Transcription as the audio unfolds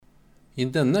I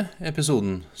denne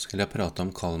episoden skal jeg prate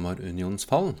om Kalmarunionens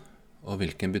fall, og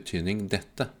hvilken betydning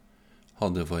dette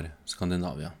hadde for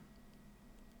Skandinavia.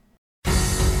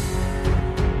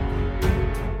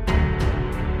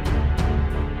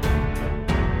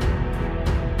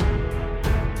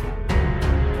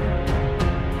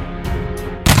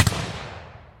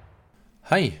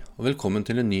 Hei, og velkommen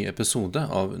til en ny episode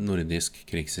av Nordisk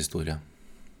krigshistorie.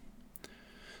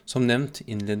 Som nevnt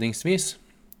innledningsvis,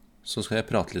 så skal jeg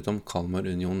prate litt om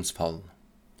Kalmarunionens fall.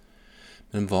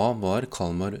 Men hva var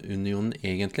Kalmarunionen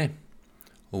egentlig,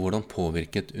 og hvordan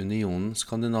påvirket unionen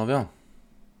Skandinavia?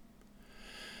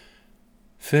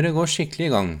 Før jeg går skikkelig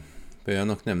i gang, bør jeg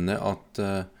nok nevne at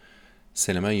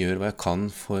selv om jeg gjør hva jeg kan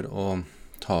for å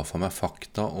ta for meg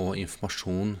fakta og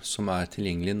informasjon som er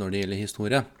tilgjengelig når det gjelder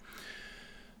historie,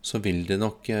 så vil det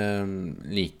nok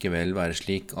likevel være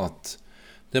slik at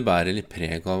det bærer litt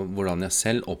preg av hvordan jeg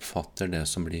selv oppfatter det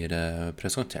som blir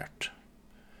presentert.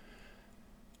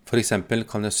 For eksempel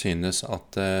kan jeg synes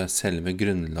at selve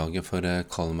grunnlaget for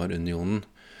Kalmarunionen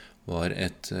var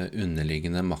et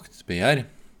underliggende maktbegjær,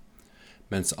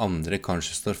 mens andre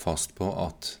kanskje står fast på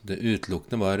at det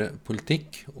utelukkende var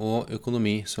politikk og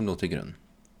økonomi som lå til grunn.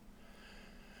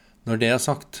 Når det er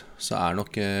sagt, så er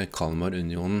nok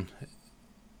Kalmarunionen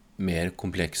mer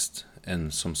komplekst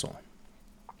enn som så.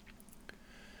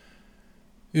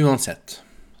 Uansett,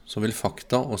 så vil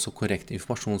fakta og så korrekt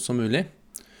informasjon som mulig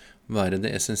være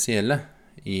det essensielle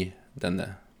i denne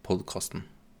podcasten.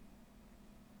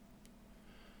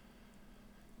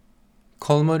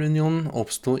 Kalmarunionen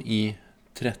oppstod i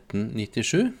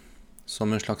 1397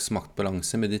 som en slags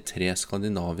maktbalanse med de 3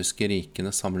 skandinaviske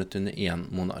rikene samlet under én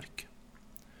monark.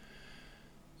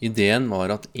 Ideen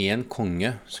var at én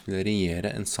konge skulle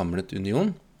regjere en samlet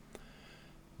union,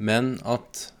 men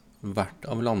at hvert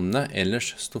av landene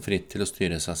ellers stod fritt til å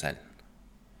styre seg selv.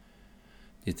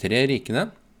 De 3 rikene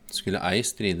skulle ei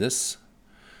strides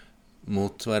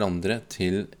mot hverandre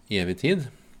til evig tid,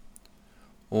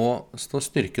 og stå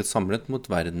styrket samlet mot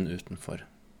verden utenfor.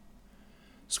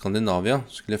 Skandinavia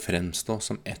skulle fremstå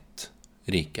som ett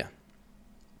rike.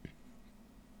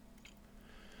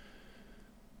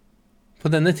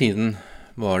 På denne tiden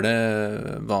var det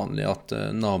vanlig at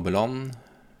naboland,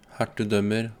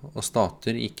 hertugdømmer og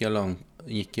stater gikk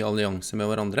i allianse med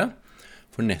hverandre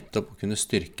for nettopp å kunne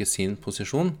styrke sin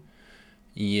posisjon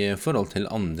i forhold til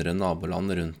andre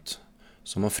naboland rundt,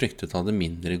 som man fryktet hadde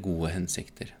mindre gode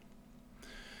hensikter.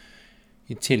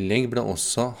 I tillegg ble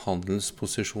også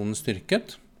handelsposisjonen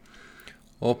styrket,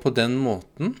 og på den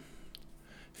måten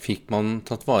fikk man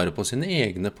tatt vare på sine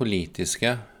egne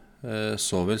politiske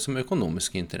så vel som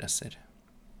økonomiske interesser.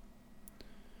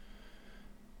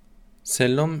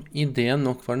 Selv om ideen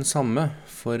nok var den samme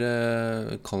for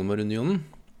Kalmarunionen,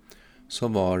 så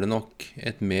var det nok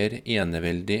et mer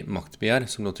eneveldig maktbegjær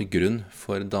som lå til grunn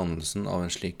for dannelsen av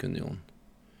en slik union.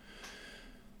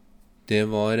 Det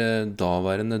var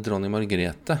daværende dronning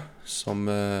Margrethe som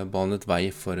banet vei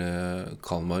for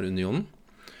Kalmarunionen,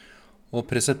 og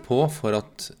presset på for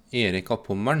at Erik av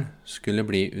Pommern skulle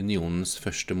bli unionens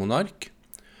første monark,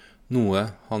 noe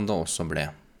han da også ble.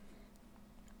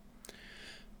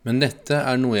 Men dette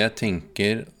er noe jeg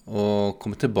tenker å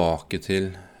komme tilbake til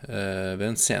ved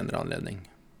en senere anledning.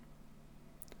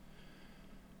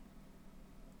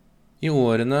 I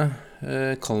årene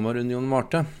Kalmarunionen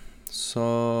varte, så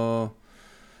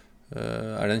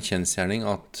er det en kjensgjerning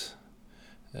at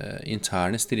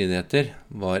interne stridigheter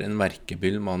var en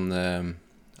verkebyll man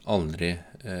aldri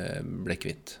ble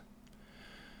kvitt.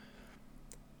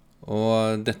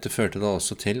 Og dette førte da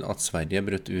også til at Sverige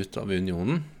brøt ut av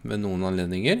unionen ved noen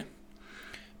anledninger,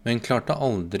 men klarte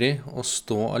aldri å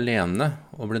stå alene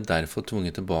og ble derfor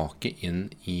tvunget tilbake inn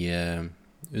i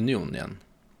unionen igjen.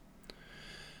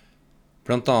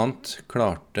 Blant annet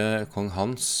klarte kong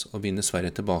Hans å vinne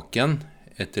Sverige tilbake igjen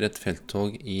etter et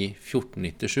felttog i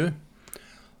 1497,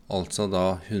 altså da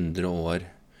 100 år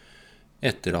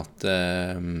etter at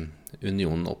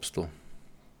unionen oppstod.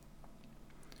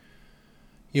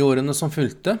 I årene som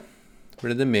fulgte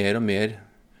ble det mer og mer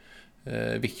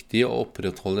viktig å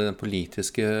opprettholde den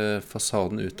politiske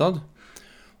fasaden utad,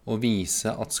 og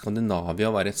vise at Skandinavia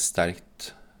var et sterkt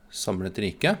samlet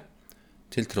rike,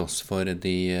 til tross for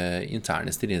de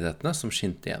interne stridighetene som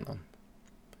skinte igjennom.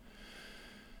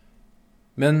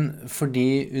 Men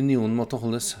fordi unionen måtte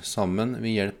holdes sammen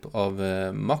ved hjelp av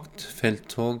makt,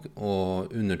 felttog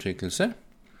og undertrykkelse,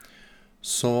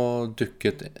 så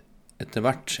dukket etter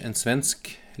hvert en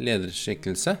svensk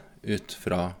lederskikkelse ut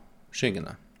fra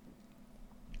skyggene.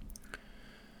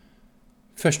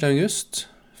 1. august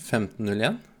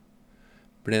 1501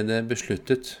 ble det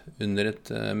besluttet under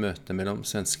et møte mellom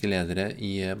svenske ledere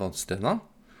i Vadstena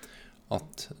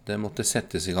at det måtte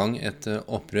settes i gang et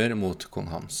opprør mot kong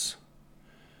Hans.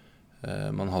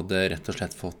 Man hadde rett og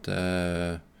slett fått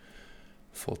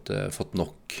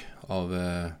nok av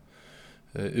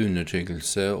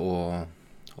undertryggelse og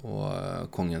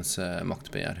kongens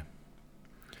maktbegjær.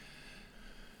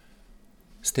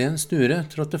 Sten Sture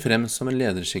trådte frem som en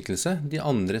lederskikkelse de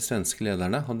andre svenske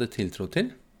lederne hadde tiltro til,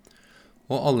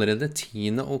 og allerede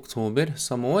 10. oktober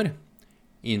samme år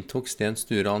inntok Sten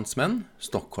Sture og hans menn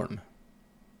Stockholm.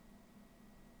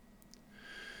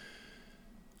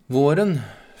 Våren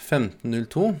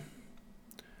 1502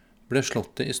 ble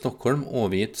slottet i Stockholm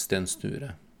overgitt Sten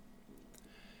Sture.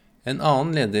 En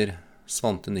annen leder,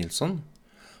 Svante Nilsson,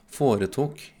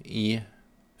 foretok i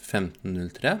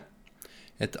 1503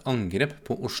 et angrep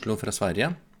på Oslo fra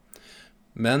Sverige,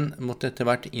 men måtte etter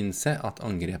hvert innse at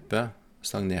angrepet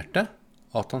stagnerte,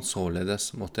 og at han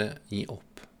således måtte gi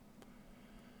opp.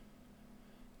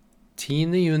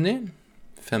 10. juni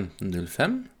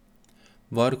 1505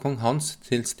 var kong Hans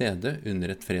til stede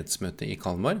under et fredsmøte i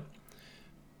Kalmar,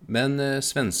 men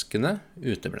svenskene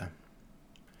uteble.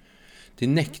 De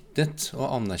nektet å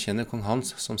anerkjenne kong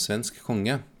Hans som svensk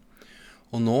konge,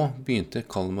 og nå begynte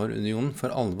Kalmarunionen for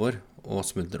alvor å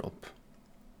smuldre opp.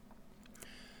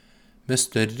 Med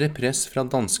større press fra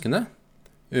danskene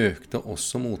økte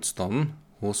også motstanden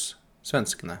hos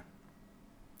svenskene.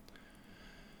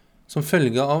 Som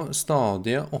følge av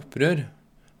stadige opprør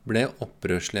ble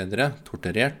opprørsledere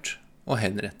torturert og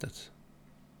henrettet.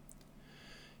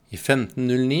 I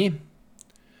 1509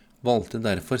 valgte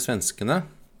derfor svenskene,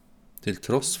 til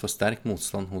tross for sterk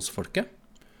motstand hos folket,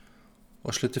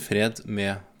 å slutte fred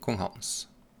med kong Hans.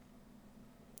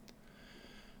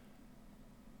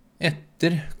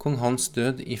 Etter kong Hans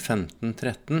død i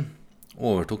 1513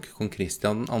 overtok kong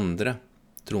Kristian 2.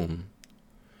 tronen.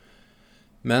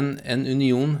 Men en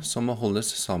union som må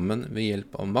holdes sammen ved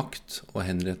hjelp av makt og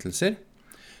henrettelser,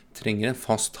 trenger en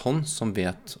fast hånd som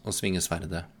vet å svinge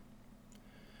sverdet.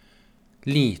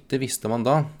 Lite visste man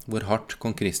da hvor hardt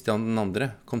kong Kristian 2.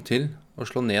 kom til å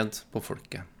slå ned på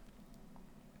folket.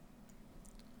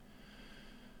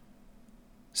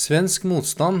 Svensk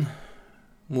motstand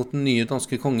mot den nye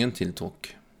danske kongen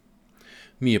tiltok,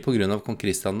 mye på grunn av kong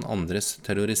Kristian 2.s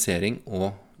terrorisering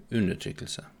og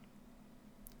undertrykkelse.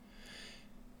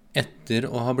 Etter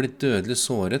å ha blitt dødelig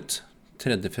såret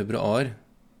 3. februar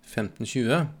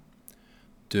 1520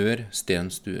 dør Sten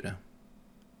Sture.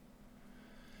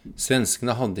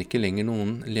 Svenskene hadde ikke lenger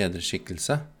noen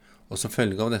lederskikkelse, og som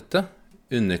følge av dette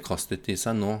underkastet de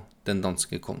seg nå den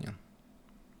danske kongen.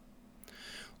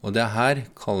 Og det er her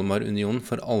Kalmarunionen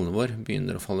for alvor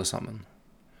begynner å falle sammen.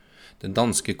 Den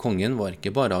danske kongen var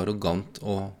ikke bare arrogant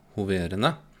og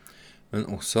hoverende, men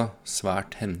også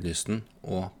svært hevnlysten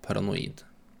og paranoid.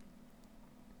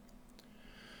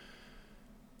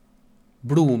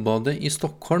 Blodbadet i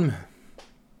Stockholm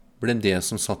ble det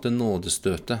som satte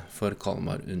nådestøtet for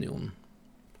Kalmarunionen.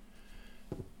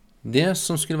 Det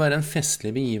som skulle være en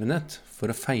festlig begivenhet for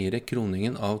å feire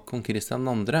kroningen av kong Kristian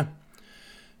 2.,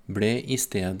 ble i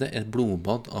stedet et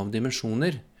blodbad av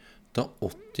dimensjoner, da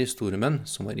 80 store menn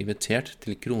som var invitert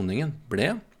til kroningen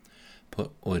ble, på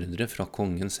ordre fra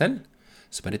kongen selv,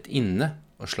 sperret inne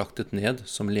og slaktet ned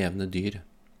som levende dyr.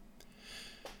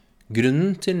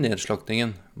 Grunnen til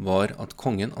nedslaktingen var at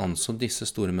kongen anså disse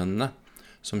stormennene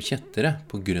som kjettere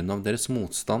på grunn av deres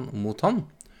motstand mot han,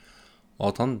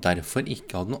 og at han derfor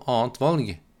ikke hadde noe annet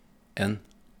valg enn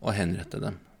å henrette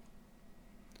dem.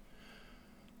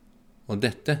 Og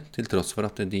dette til tross for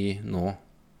at de nå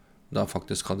da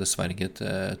faktisk hadde sverget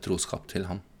troskap til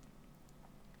ham.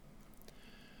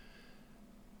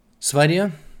 Sverige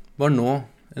var nå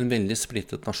en veldig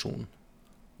splittet nasjon,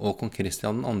 og kong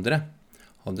Kristian 2.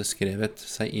 hadde skrevet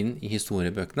seg inn i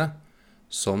historiebøkene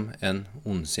som en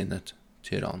ondsinnet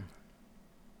tyrann.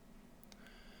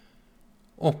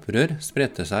 Opprør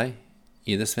spredte seg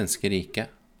i det svenske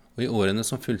riket, og i årene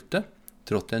som fulgte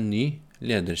trådte en ny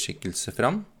lederskikkelse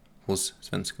fram hos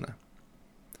svenskene.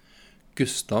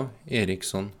 Gustav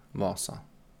Eriksson Vasa.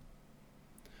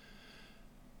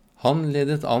 Han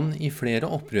ledet an i flere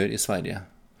opprør i Sverige,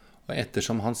 og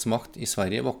ettersom hans makt i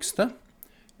Sverige vokste,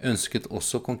 ønsket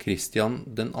også kong Kristian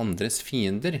 2.s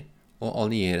fiender å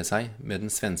alliere seg med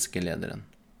den svenske lederen.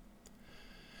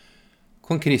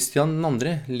 Kong Kristian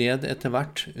 2. led etter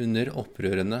hvert under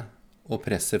opprørene og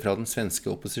presset fra den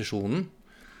svenske opposisjonen,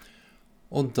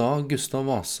 og da Gustav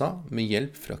Vasa med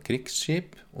hjelp fra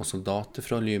krigsskip og soldater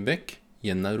fra Lübeck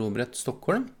gjenerobret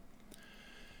Stockholm,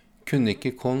 kunne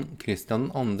ikke kong Kristian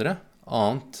 2.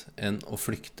 annet enn å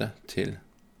flykte til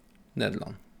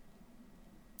Nederland.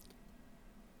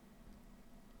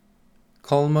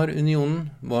 Kalmarunionen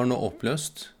var nå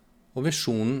oppløst, og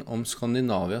visjonen om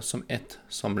Skandinavia som ett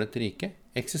samlet rike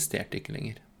eksisterte ikke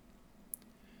lenger.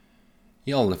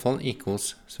 I alle fall ikke hos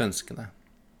svenskene.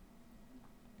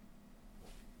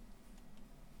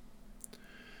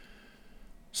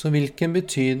 Så hvilken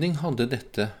betydning hadde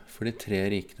dette for de tre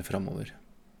rikene fremover?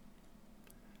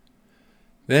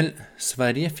 Vel,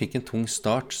 Sverige fikk en tung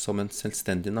start som en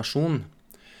selvstendig nasjon,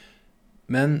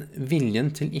 men viljen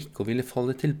til ikke å ville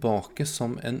falle tilbake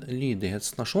som en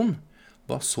lydighetsnasjon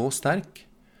var så sterk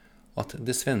at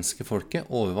det svenske folket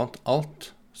overvant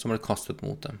alt som ble kastet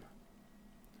mot dem.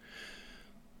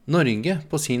 Norge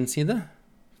på sin side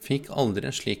fikk aldri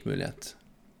en slik mulighet.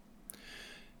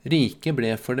 Riket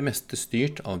ble for det meste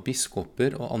styrt av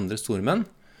biskoper og andre stormenn,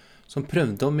 som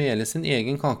prøvde å mele sin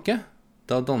egen kake,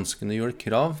 da danskene gjorde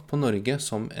krav på Norge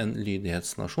som en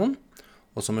lydighetsnasjon,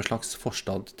 og som en slags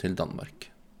forstad til Danmark.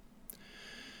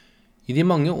 I de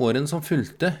mange årene som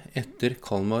fulgte etter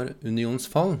Kalmarunions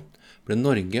fall, ble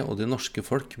Norge og det norske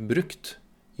folk brukt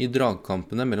i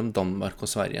dragkampene mellom Danmark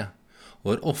og Sverige,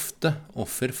 og var ofte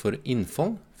offer for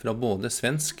innfall fra både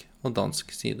svensk og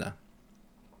dansk side.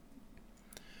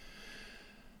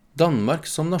 Danmark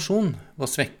som nasjon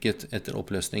var svekket etter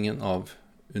oppløsningen av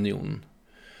unionen,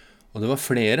 og det var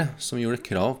flere som gjorde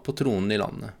krav på tronen i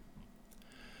landet.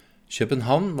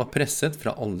 København var presset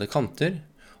fra alle kanter,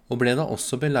 og ble da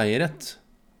også beleiret,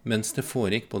 mens det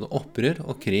foregikk både opprør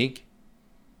og krig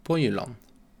på Jylland.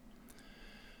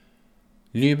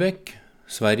 Lübeck,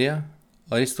 Sverige,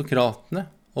 aristokratene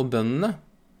og bøndene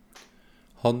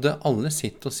hadde alle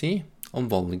sitt å si om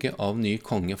valget av ny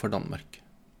konge for Danmark.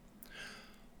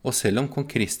 Og selv om kong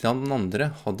Christian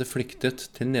 2. hadde flyktet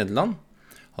til Nederland,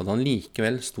 hadde han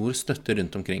likevel stor støtte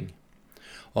rundt omkring,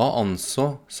 og han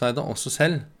anså seg da også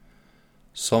selv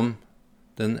som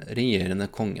den regjerende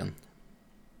kongen.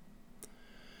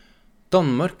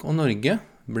 Danmark og Norge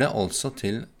ble altså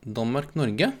til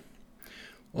Danmark-Norge,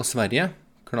 og Sverige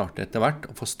klarte etter hvert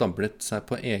å få stablet seg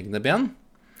på egne ben,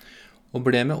 og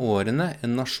ble med årene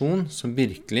en nasjon som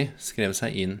virkelig skrev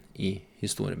seg inn i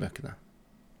historiebøkene.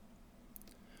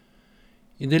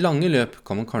 I det lange løp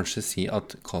kan man kanskje si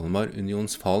at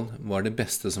Kalmarunions fall var det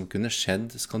beste som kunne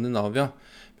skjedd Skandinavia,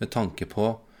 med tanke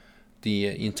på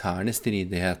de interne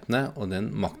stridighetene og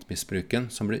den maktmisbruken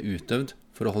som ble utøvd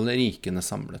for å holde rikene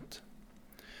samlet.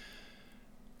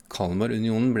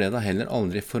 Kalmarunionen ble da heller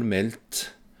aldri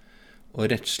formelt og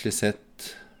rettslig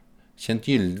sett kjent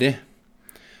gyldig,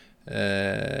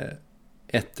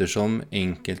 ettersom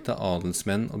enkelte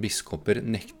adelsmenn og biskoper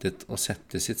nektet å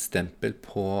sette sitt stempel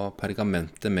på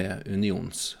pergamentet med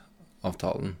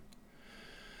unionsavtalen.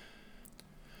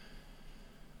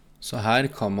 Så her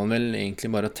kan man vel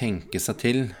egentlig bare tenke seg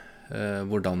til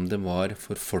hvordan det var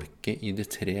for folket i de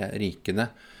tre rikene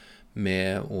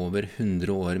med over 100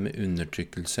 år med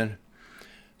undertrykkelser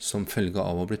som følge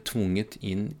av å bli tvunget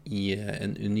inn i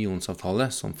en unionsavtale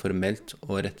som formelt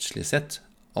og rettslig sett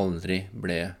aldri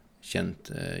ble kjent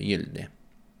gyldig.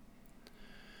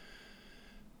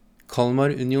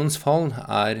 Kalmarunions fall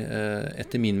er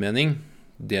etter min mening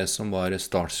det som var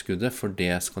startskuddet for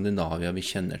det Skandinavia vi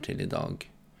kjenner til i dag.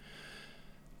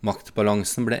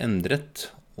 Maktbalansen ble endret,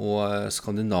 og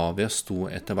Skandinavia sto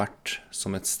etter hvert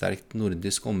som et sterkt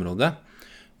nordisk område,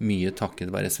 mye takket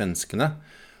være svenskene,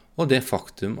 og det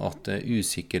faktum at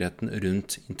usikkerheten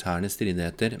rundt interne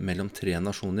stridigheter mellom tre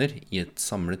nasjoner i et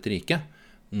samlet rike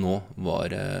nå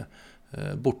var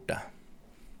borte.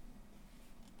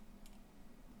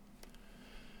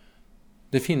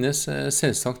 Det finnes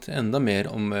selvsagt enda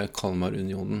mer om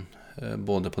Kalmarunionen,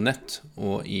 både på nett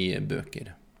og i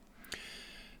bøker.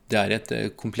 Det er et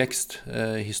komplekst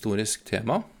historisk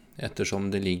tema, ettersom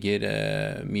det ligger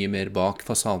mye mer bak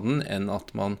fasaden enn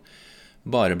at man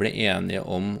bare ble enige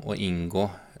om å inngå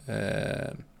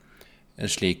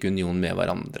en slik union med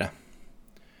hverandre.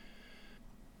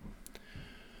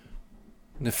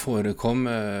 Det forekom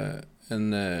en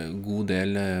god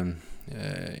del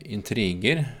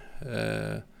intriger,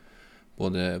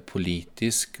 både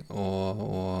politisk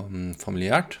og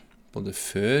familiært, både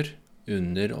før,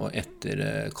 under og etter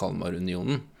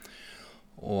Kalmarunionen.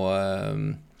 Og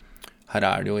her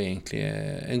er det jo egentlig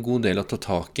en god del å ta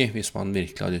tak i hvis man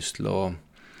virkelig har lyst til å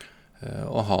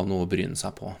ha noe å bryne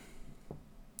seg på.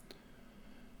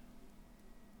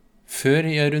 Før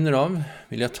jeg runder av,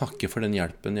 vil jeg takke for den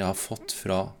hjelpen jeg har fått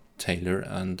fra Taylor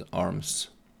 &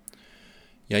 Arms.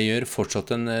 Jeg gjør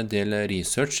fortsatt en del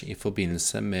research i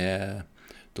forbindelse med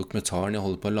dokumentaren jeg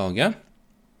holder på å lage,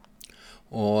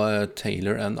 og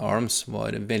Taylor & Arms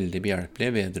var veldig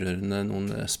behjelpelig vedrørende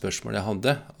noen spørsmål jeg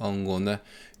hadde angående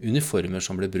uniformer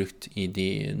som ble brukt i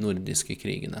de nordiske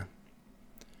krigene.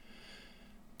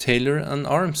 Taylor &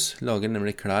 Arms lager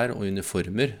nemlig klær og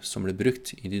uniformer som ble brukt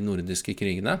i de nordiske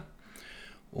krigene.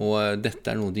 Og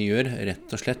dette noe de gjør rett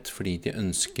og slett fordi de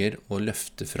ønsker å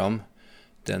løfte fram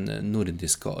den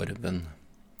nordiske arven.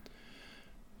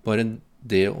 Bare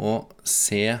det å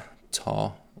se,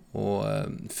 ta og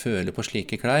føle på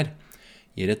slike klær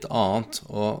gir et annet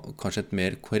og kanskje et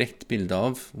mer korrekt bilde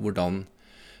av hvordan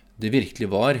det virkelig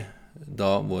var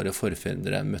da våre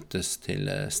forfedre møttes til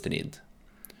strid.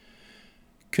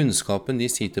 Kunnskapen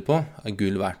de sitter på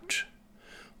gull verdt,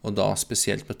 og da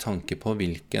spesielt med tanke på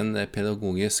hvilken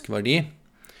pedagogisk verdi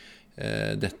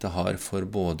dette har for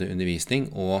både undervisning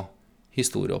og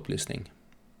historieopplysning.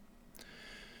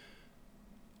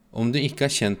 Om du ikke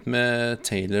kjent med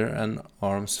Taylor &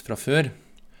 Arms fra før,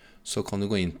 så kan du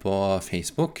gå inn på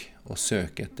Facebook og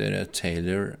søke etter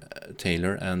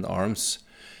Taylor & Arms,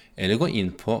 eller gå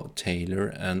inn på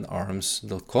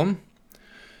taylorandarms.com.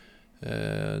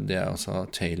 Det altså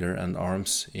Taylor &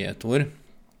 Arms i ett ord,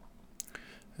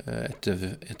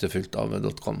 etterfulgt av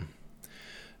 .com.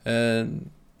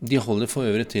 De holder for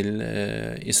øvrig til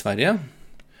i Sverige,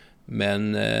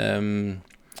 men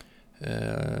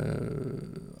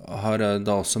har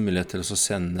da også mulighet til å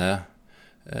sende,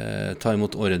 ta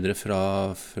imot ordre fra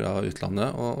utlandet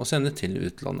og sende til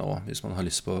utlandet også, hvis man har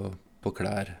lyst på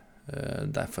klær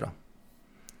derfra.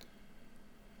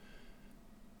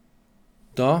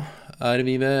 Da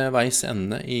vi ved veis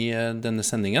ende i denne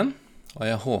sendingen, og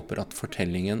jeg håper at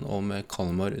fortellingen om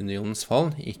Kalmarunionens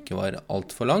fall ikke var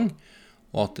alt for lang,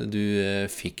 og at du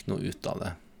fikk noe ut av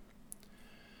det.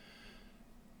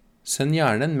 Send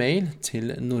gjerne en mail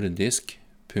til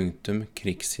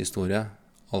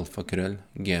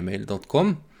nordisk.krigshistorie@gmail.com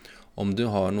om du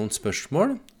har noen spørsmål,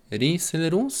 ris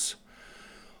eller ros,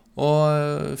 og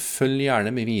følg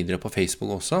gjerne med videre på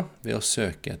Facebook også ved å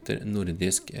søke etter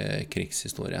nordisk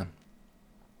krigshistorie.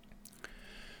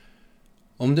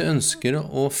 Om du ønsker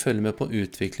å følge med på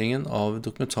utviklingen av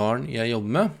dokumentaren jeg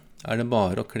jobber med, det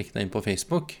bare å klikke deg inn på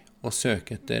Facebook og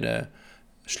søke etter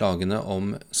slagene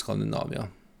om Skandinavia.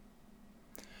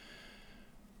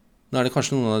 Nå det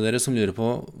kanskje noen av dere som lurer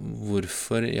på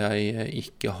hvorfor jeg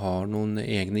ikke har noen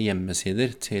egne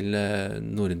hjemmesider til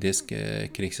nordisk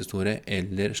krigshistorie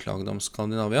eller slaget om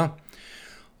Skandinavia.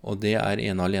 Og det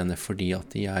ene alene fordi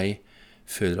at jeg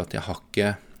føler at jeg har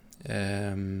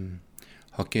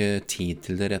ikke tid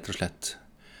til det, rett og slett.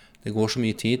 Det går så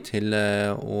mye tid til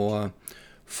å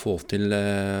få til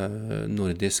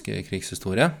nordisk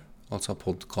krigshistorie, altså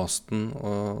podcasten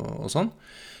og sånn.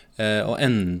 Og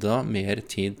enda mer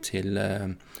tid til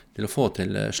å få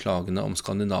til slagene om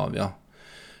Skandinavia.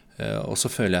 Og så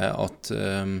føler jeg at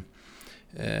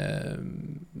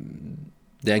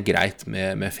det greit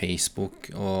med Facebook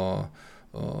og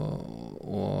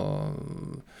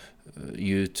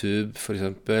YouTube for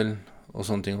eksempel, og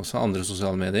sånne ting også, andre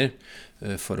sosiale medier,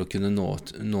 for å kunne nå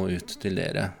ut til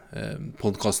dere.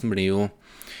 Podcasten blir jo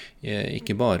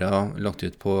ikke bare lagt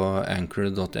ut på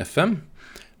anchor.fm,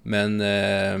 men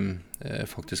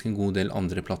faktisk en god del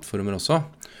andre plattformer også,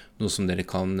 noe som dere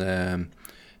kan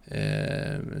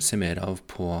se mer av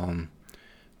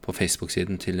på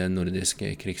Facebook-siden til nordisk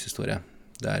krigshistorie.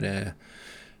 Der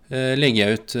legger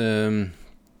jeg ut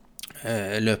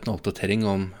løpende oppdatering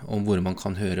om hvor man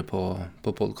kan høre på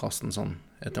podcasten sånn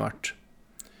etter hvert.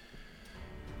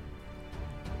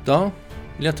 Da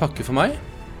vil jeg takke for meg.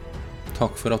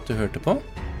 Takk for at du hørte på.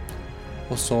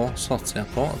 Og så satser jeg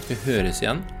på at vi høres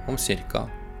igjen om ca.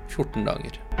 14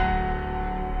 dager.